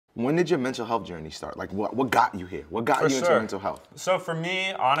When did your mental health journey start? Like, what got you here? What got you into mental health? So for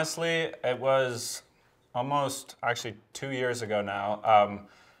me, honestly, it was almost, actually 2 years ago now.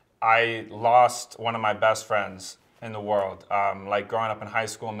 I lost one of my best friends in the world. Like growing up in high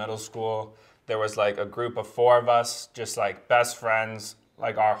school, middle school, there was like a group of 4 of us, just like best friends,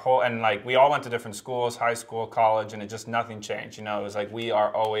 like our whole, and like we all went to different schools, high school, college, and it just nothing changed. You know, it was like we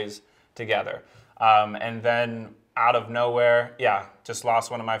are always together. And then out of nowhere, yeah, just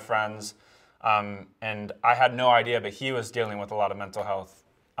lost one of my friends. And I had no idea, but he was dealing with a lot of mental health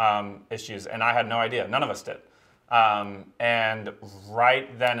issues, and I had no idea. None of us did. And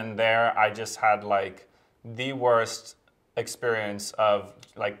right then and there, I just had like the worst experience of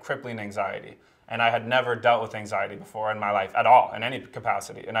like crippling anxiety. And I had never dealt with anxiety before in my life at all, in any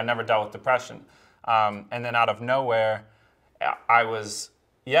capacity. And I never dealt with depression. And then out of nowhere, I was,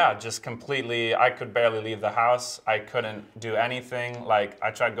 yeah, just completely, I could barely leave the house. I couldn't do anything. Like,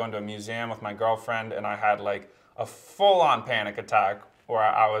 I tried going to a museum with my girlfriend, and I had like a full-on panic attack where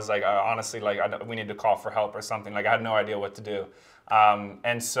I was like, honestly, like, we need to call for help or something. Like, I had no idea what to do.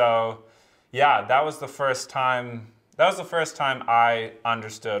 And so, yeah, that was the first time I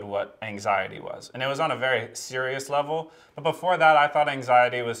understood what anxiety was. And it was on a very serious level. But before that, I thought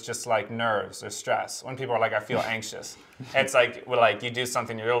anxiety was just like nerves or stress. When people are like, I feel anxious. It's like, well, like you do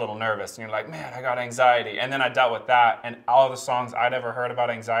something, you're a little nervous, and you're like, man, I got anxiety. And then I dealt with that, and all the songs I'd ever heard about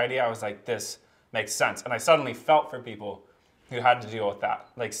anxiety, I was like, this makes sense. And I suddenly felt for people who had to deal with that.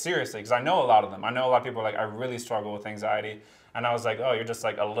 Like, seriously, because I know a lot of them. I know a lot of people are like, I really struggle with anxiety. And I was like, oh, you're just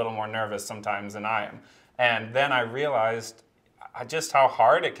like a little more nervous sometimes than I am. And then I realized just how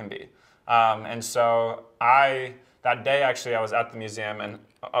hard it can be. And so that day actually, I was at the museum and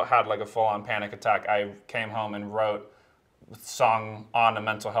had like a full-on panic attack. I came home and wrote a song on a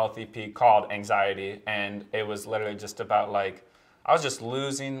mental health EP called Anxiety. And it was literally just about like, I was just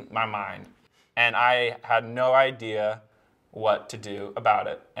losing my mind. And I had no idea what to do about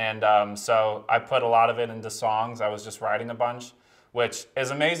it. And so I put a lot of it into songs. I was just writing a bunch, which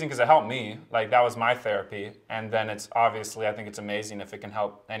is amazing because it helped me. Like, that was my therapy. And then it's obviously, I think it's amazing if it can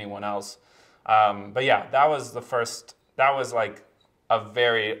help anyone else. But yeah, that was like a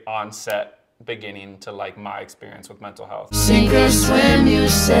very onset beginning to like my experience with mental health. Sink or swim, you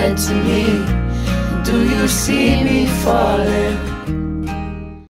said to me, do you see me falling?